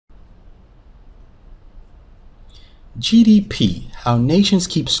GDP, how nations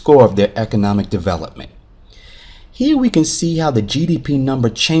keep score of their economic development. Here we can see how the GDP number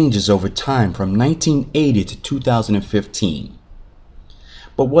changes over time from 1980 to 2015.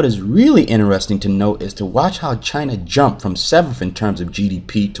 But what is really interesting to note is to watch how China jumped from 7th in terms of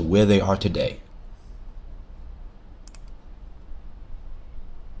GDP to where they are today.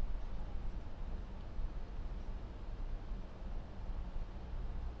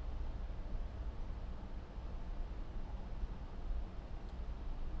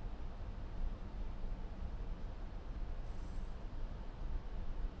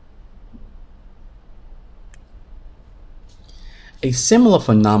 A similar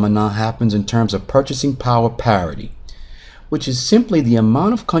phenomenon happens in terms of purchasing power parity, which is simply the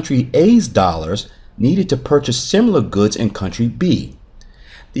amount of country A's dollars needed to purchase similar goods in country B.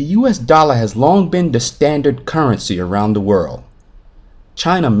 The US dollar has long been the standard currency around the world.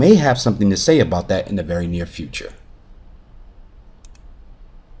 China may have something to say about that in the very near future.